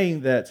 he's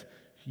saying that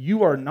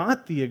you are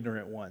not the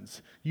ignorant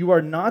ones. You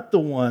are not the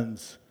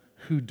ones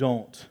who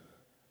don't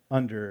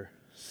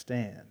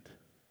understand.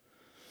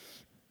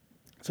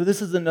 So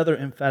this is another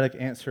emphatic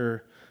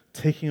answer,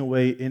 taking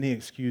away any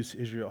excuse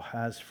Israel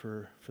has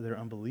for their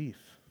unbelief.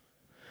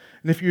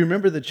 And if you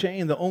remember the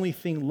chain, the only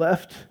thing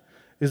left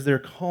is their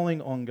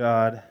calling on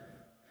God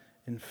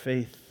in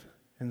faith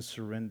and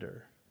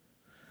surrender.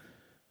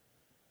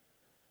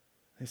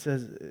 He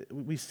says,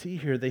 we see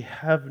here they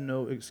have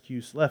no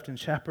excuse left. In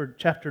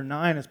chapter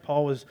 9, as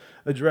Paul was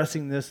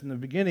addressing this in the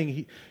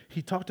beginning,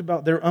 he talked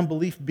about their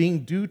unbelief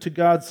being due to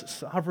God's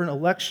sovereign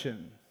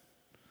election.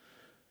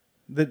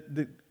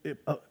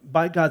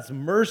 By God's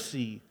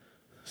mercy,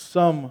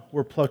 some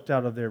were plucked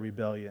out of their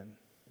rebellion.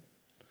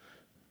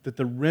 That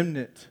the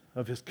remnant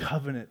of His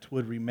covenant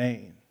would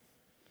remain.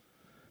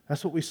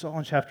 That's what we saw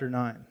in chapter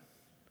 9.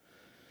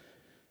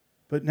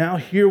 But now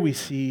here we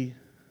see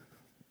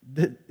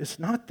that it's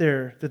not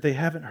there that they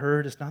haven't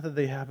heard, it's not that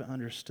they haven't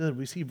understood.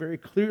 We see very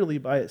clearly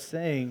by it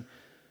saying,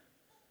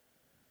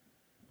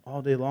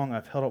 all day long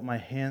I've held out my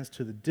hands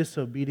to the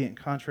disobedient,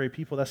 contrary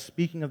people. That's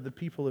speaking of the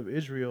people of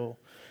Israel.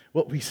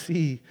 What we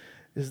see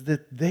is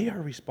that they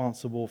are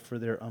responsible for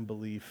their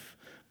unbelief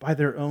by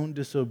their own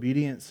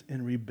disobedience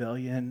and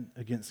rebellion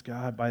against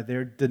God, by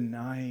their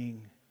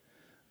denying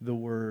the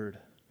word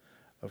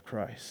of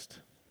Christ.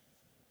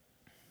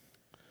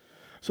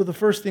 So the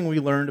first thing we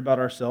learned about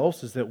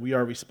ourselves is that we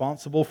are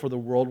responsible for the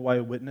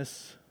worldwide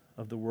witness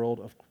of the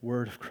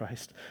word of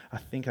Christ. I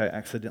think I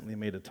accidentally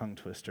made a tongue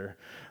twister.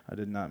 I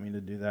did not mean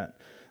to do that.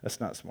 That's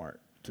not smart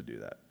to do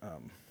that.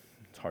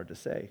 It's hard to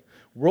say.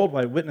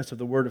 Worldwide witness of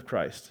the word of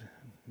Christ.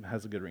 It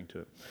has a good ring to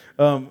it.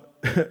 And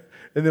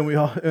then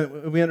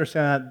we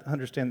understand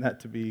that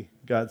to be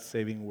God's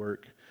saving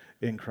work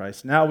in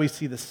Christ. Now we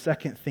see the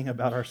second thing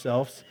about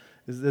ourselves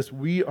is this: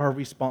 we are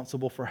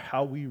responsible for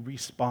how we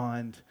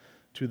respond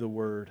to the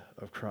word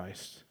of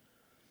Christ.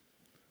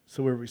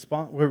 So we're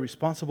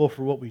responsible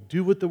for what we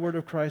do with the Word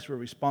of Christ. We're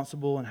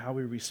responsible in how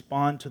we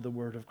respond to the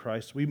Word of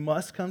Christ. We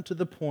must come to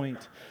the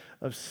point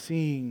of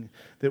seeing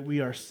that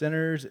we are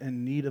sinners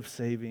in need of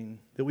saving,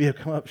 that we have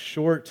come up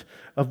short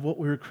of what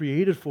we were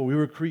created for. We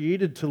were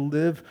created to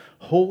live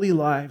holy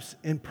lives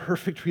in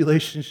perfect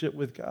relationship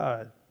with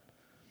God.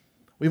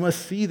 We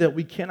must see that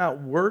we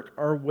cannot work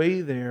our way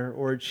there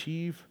or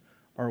achieve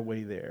our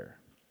way there.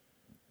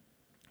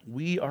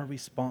 We are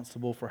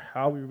responsible for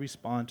how we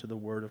respond to the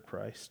Word of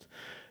Christ.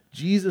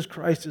 Jesus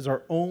Christ is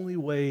our only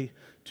way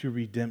to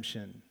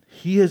redemption.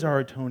 He is our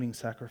atoning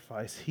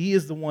sacrifice. He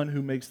is the one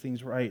who makes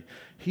things right.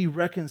 He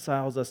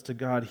reconciles us to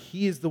God.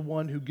 He is the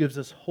one who gives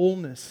us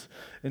wholeness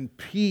and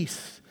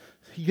peace.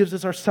 He gives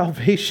us our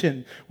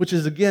salvation, which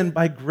is again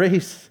by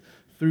grace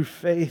through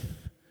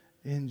faith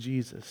in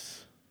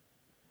Jesus.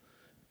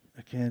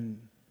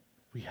 Again,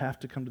 we have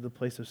to come to the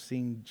place of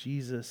seeing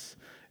Jesus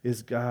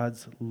is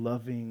God's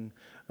loving,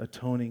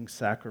 atoning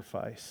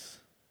sacrifice.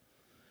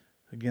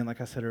 Again,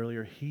 like I said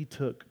earlier, He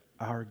took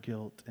our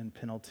guilt and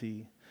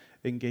penalty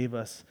and gave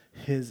us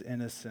His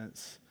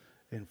innocence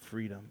and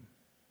freedom.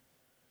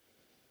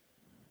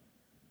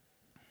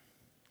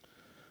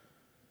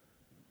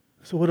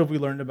 So what have we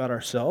learned about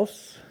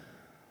ourselves?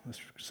 Let's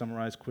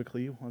summarize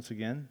quickly once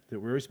again that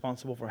we're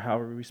responsible for how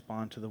we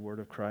respond to the Word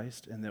of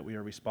Christ and that we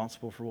are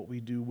responsible for what we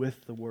do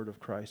with the Word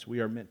of Christ. We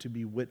are meant to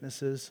be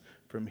witnesses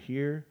from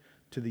here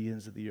to the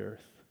ends of the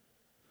earth.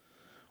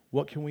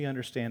 What can we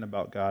understand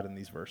about God in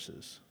these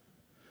verses?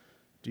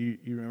 Do you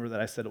remember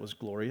that I said it was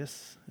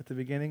glorious at the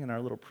beginning in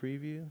our little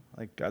preview?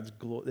 Like God's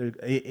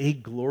a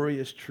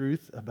glorious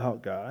truth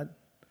about God.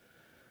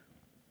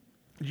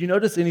 Did you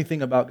notice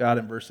anything about God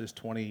in verses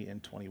 20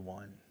 and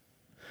 21?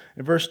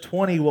 In verse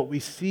 20, what we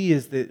see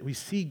is that we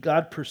see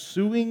God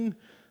pursuing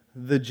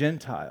the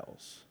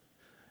Gentiles.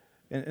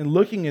 And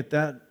looking at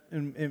that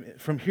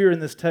from here in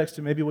this text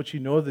and maybe what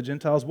you know of the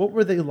Gentiles, what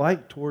were they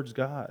like towards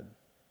God?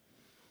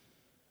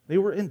 They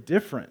were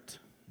indifferent.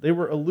 They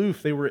were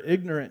aloof. They were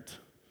ignorant.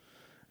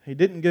 He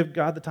didn't give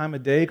God the time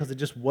of day because it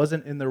just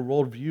wasn't in their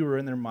worldview or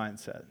in their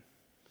mindset.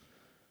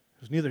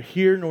 It was neither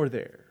here nor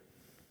there.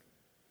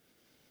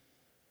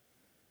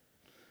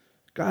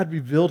 God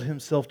revealed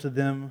Himself to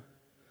them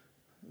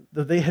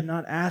though they had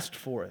not asked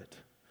for it,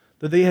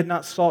 though they had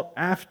not sought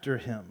after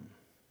Him.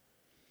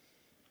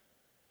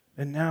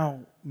 And now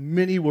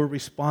many were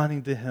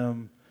responding to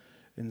Him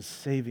in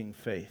saving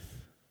faith.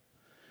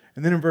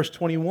 And then in verse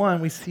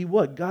 21, we see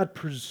what? God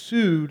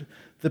pursued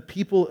the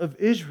people of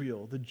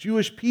Israel, the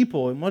Jewish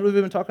people. And what have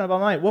we been talking about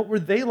tonight? What were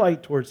they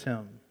like towards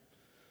Him?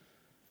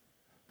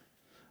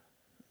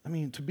 I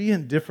mean, to be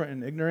indifferent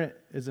and ignorant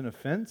is an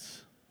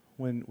offense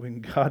when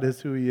God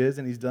is who He is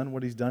and He's done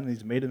what He's done and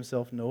He's made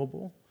Himself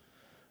knowable.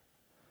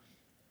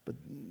 But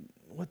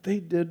what they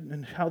did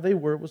and how they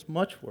were was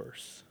much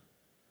worse.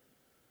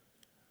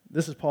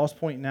 This is Paul's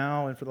point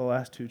now and for the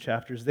last two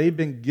chapters. They've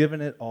been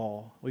given it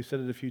all. We've said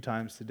it a few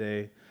times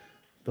today.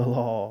 The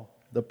law,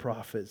 the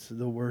prophets,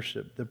 the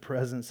worship, the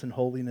presence and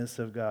holiness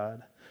of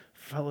God,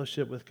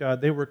 fellowship with God.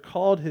 They were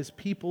called His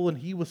people and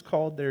He was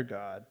called their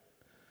God.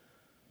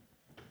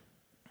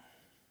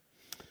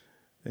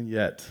 And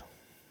yet,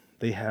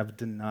 they have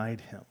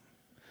denied Him.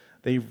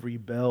 They've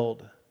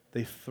rebelled.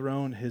 They've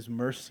thrown His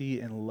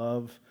mercy and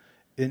love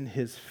in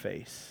His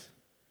face.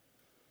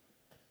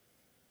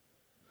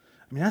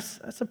 I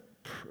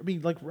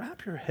mean,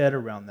 wrap your head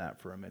around that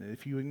for a minute.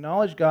 If you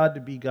acknowledge God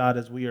to be God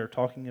as we are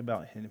talking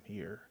about Him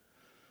here,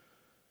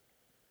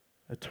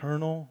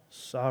 eternal,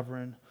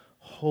 sovereign,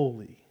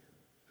 holy,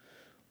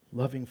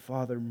 loving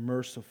Father,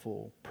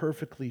 merciful,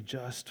 perfectly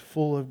just,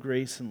 full of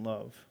grace and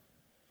love.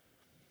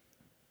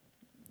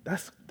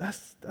 That's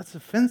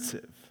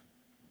offensive.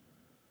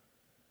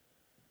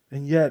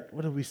 And yet,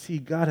 what do we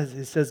see?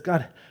 It says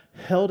God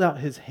held out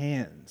His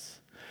hands.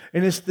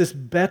 And it's this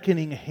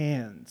beckoning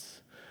hands,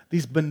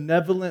 these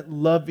benevolent,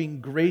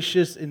 loving,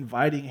 gracious,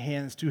 inviting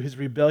hands to His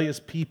rebellious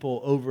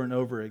people over and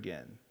over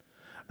again.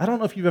 I don't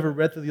know if you've ever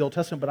read through the Old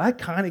Testament, but I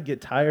kind of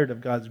get tired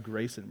of God's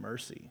grace and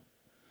mercy.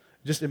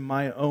 Just in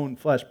my own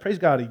flesh. Praise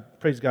God,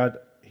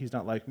 He's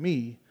not like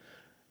me,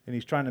 and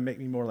He's trying to make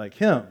me more like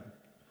Him.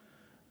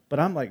 But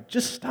I'm like,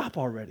 just stop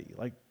already.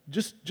 Like,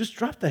 just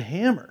drop the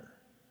hammer.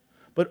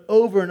 But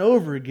over and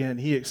over again,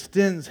 He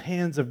extends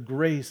hands of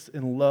grace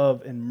and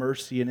love and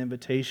mercy and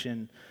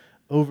invitation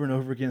over and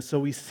over again. So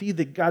we see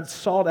that God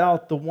sought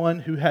out the one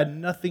who had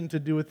nothing to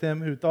do with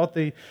Him, who thought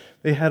they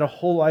had a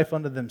whole life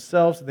unto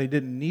themselves, and they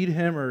didn't need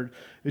Him, or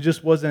it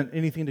just wasn't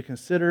anything to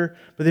consider.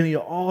 But then He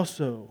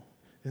also,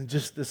 in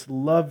just this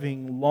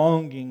loving,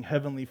 longing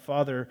Heavenly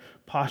Father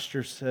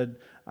posture, said,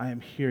 I am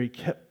here. He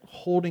kept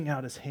holding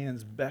out His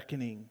hands,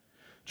 beckoning,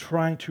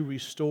 trying to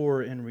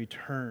restore and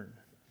return.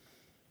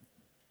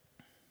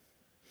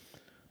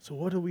 So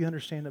what do we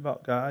understand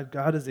about God?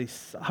 God is a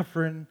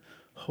sovereign,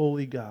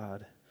 holy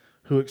God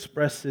who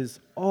expresses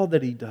all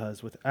that He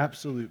does with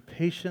absolute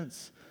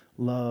patience,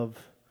 love,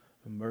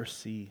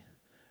 mercy,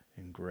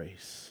 and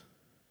grace.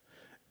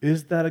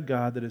 Is that a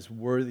God that is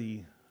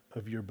worthy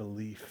of your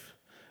belief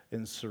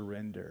and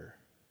surrender?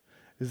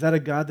 Is that a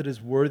God that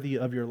is worthy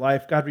of your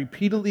life? God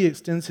repeatedly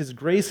extends his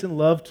grace and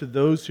love to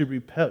those who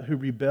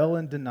rebel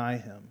and deny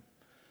him.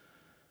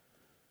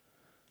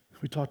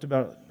 I talked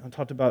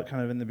about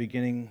kind of in the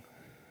beginning,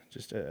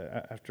 just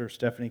after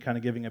Stephanie kind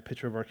of giving a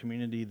picture of our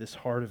community, this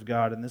heart of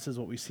God, and this is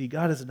what we see.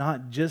 God is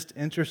not just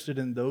interested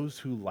in those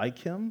who like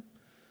him.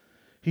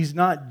 He's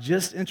not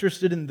just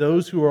interested in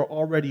those who are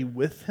already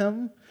with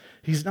him.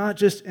 He's not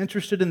just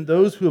interested in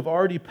those who have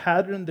already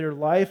patterned their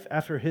life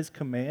after his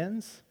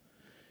commands.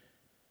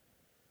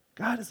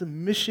 God is a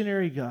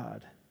missionary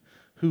God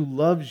who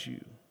loves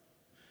you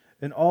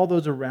and all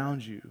those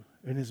around you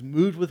and is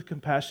moved with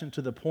compassion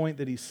to the point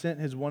that he sent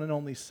his one and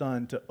only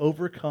Son to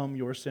overcome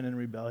your sin and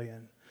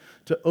rebellion,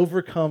 to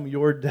overcome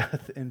your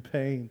death and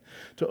pain,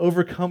 to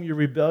overcome your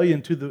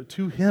rebellion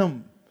to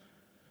him,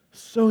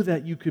 so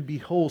that you could be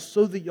whole,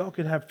 so that y'all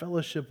could have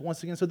fellowship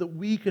once again, so that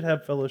we could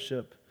have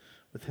fellowship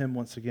with him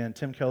once again.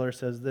 Tim Keller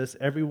says this: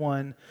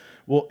 everyone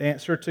will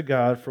answer to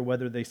God for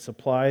whether they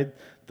supplied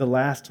the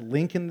last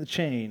link in the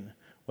chain,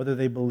 whether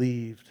they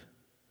believed.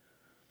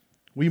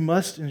 We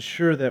must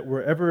ensure that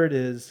wherever it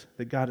is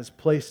that God has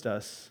placed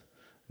us,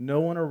 no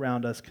one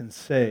around us can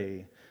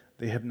say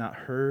they have not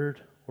heard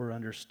or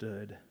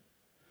understood.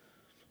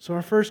 So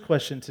our first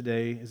question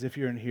today is, if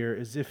you're in here,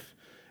 is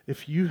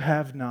if you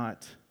have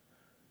not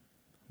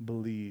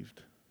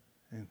believed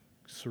and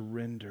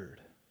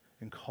surrendered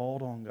and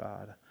called on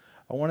God,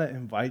 I want to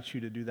invite you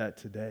to do that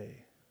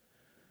today.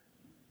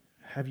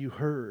 Have you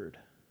heard?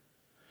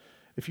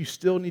 If you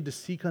still need to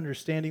seek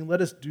understanding, let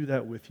us do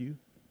that with you.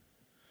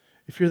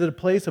 If you're at a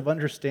place of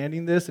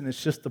understanding this and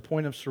it's just the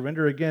point of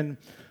surrender, again,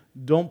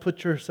 don't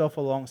put yourself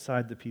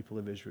alongside the people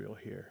of Israel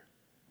here.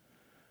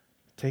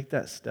 Take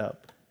that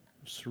step.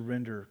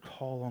 Surrender.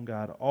 Call on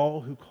God. All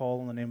who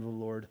call on the name of the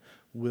Lord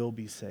will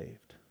be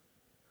saved.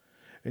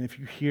 And if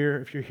you're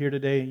here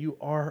today and you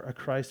are a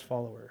Christ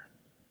follower,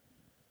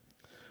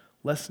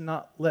 let's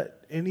not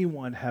let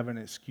anyone have an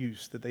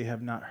excuse that they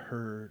have not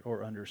heard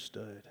or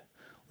understood.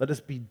 Let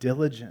us be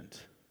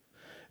diligent.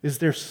 Is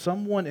there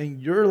someone in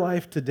your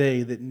life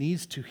today that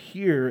needs to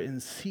hear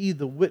and see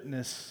the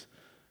witness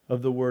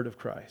of the word of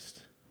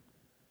Christ?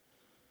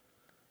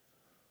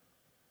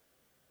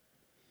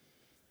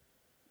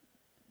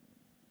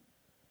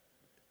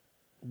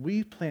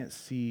 We plant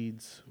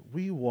seeds,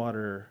 we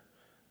water,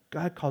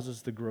 God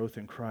causes the growth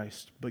in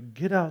Christ, but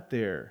get out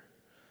there,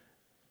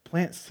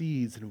 plant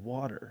seeds and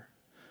water.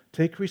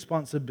 Take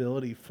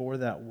responsibility for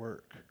that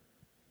work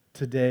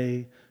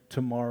today,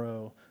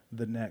 tomorrow,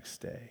 the next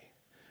day.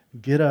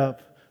 Get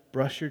up,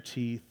 brush your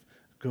teeth,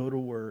 go to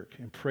work,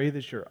 and pray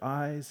that your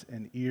eyes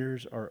and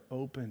ears are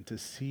open to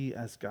see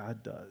as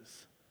God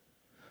does,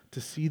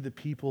 to see the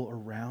people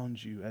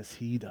around you as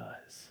he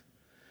does.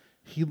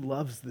 He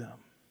loves them.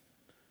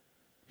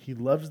 He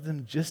loves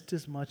them just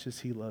as much as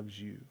he loves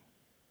you.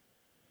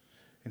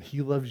 And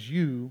he loves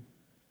you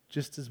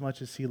just as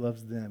much as he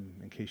loves them,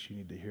 in case you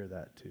need to hear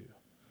that too.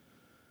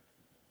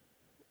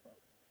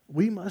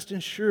 We must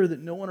ensure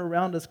that no one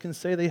around us can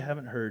say they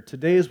haven't heard.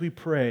 Today as we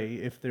pray,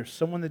 if there's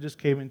someone that just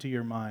came into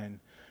your mind,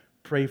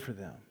 pray for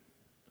them.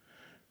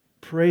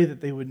 Pray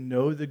that they would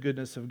know the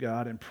goodness of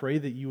God, and pray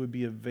that you would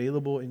be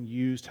available and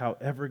used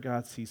however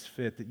God sees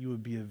fit, that you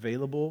would be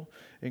available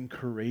and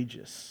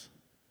courageous.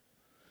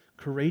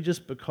 Courageous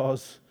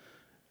because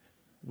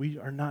we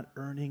are not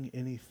earning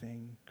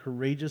anything.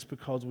 Courageous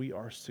because we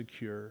are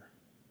secure.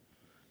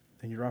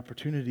 And your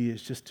opportunity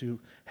is just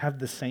to have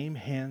the same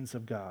hands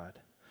of God,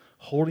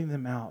 holding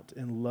them out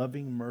in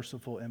loving,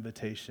 merciful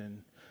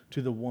invitation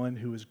to the one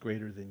who is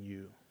greater than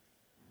you.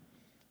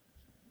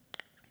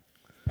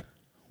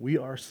 We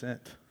are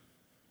sent.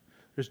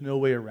 There's no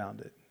way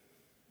around it.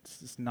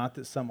 It's not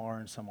that some are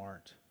and some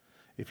aren't.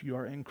 If you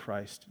are in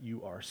Christ,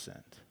 you are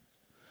sent.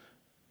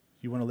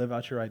 You want to live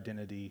out your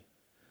identity,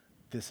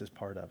 this is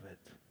part of it.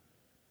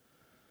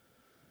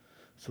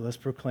 So let's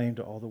proclaim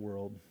to all the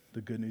world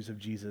the good news of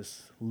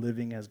Jesus,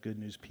 living as good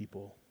news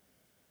people.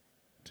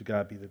 To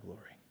God be the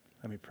glory.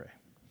 Let me pray.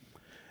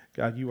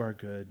 God, you are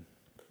good.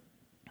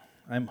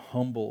 I'm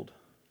humbled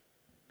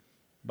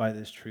by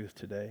this truth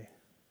today.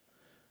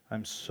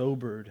 I'm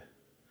sobered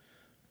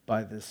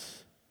by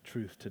this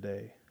truth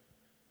today.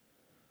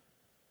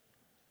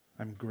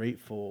 I'm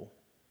grateful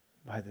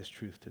by this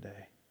truth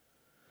today.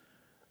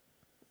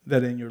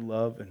 That in your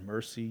love and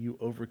mercy, you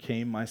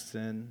overcame my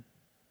sin,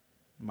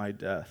 my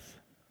death,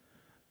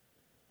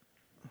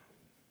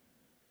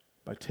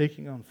 by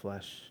taking on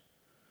flesh,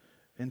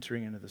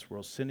 entering into this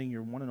world, sending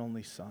your one and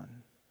only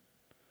Son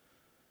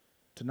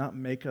to not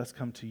make us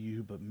come to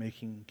you, but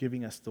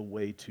giving us the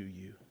way to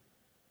you.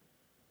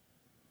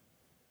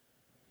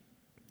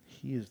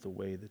 He is the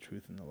way, the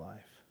truth, and the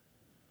life.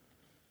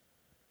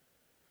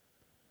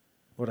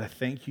 Lord, I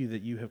thank you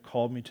that you have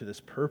called me to this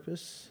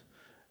purpose,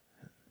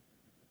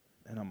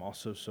 and I'm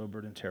also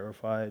sobered and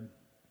terrified,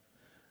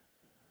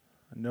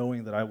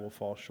 knowing that I will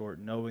fall short,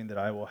 knowing that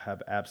I will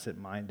have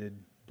absent-minded,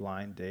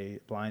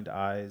 blind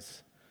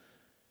eyes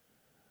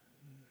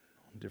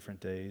on different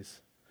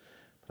days.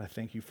 But I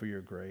thank you for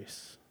your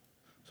grace.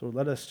 So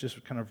let us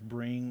just kind of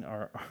bring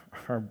our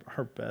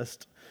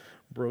best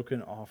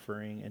broken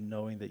offering, and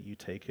knowing that you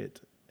take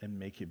it and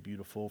make it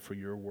beautiful for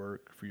your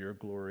work, for your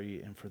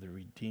glory, and for the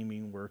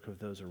redeeming work of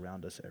those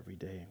around us every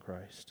day in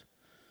Christ.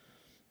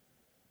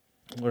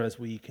 Lord, as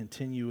we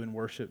continue in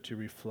worship to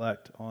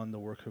reflect on the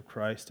work of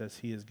Christ as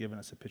he has given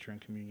us a picture in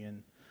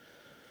communion,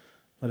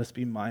 let us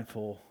be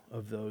mindful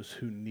of those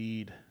who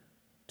need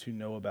to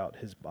know about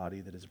his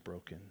body that is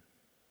broken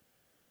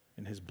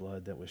and his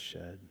blood that was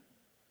shed,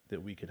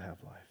 that we could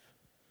have life.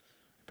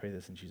 I pray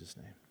this in Jesus'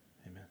 name.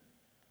 Amen.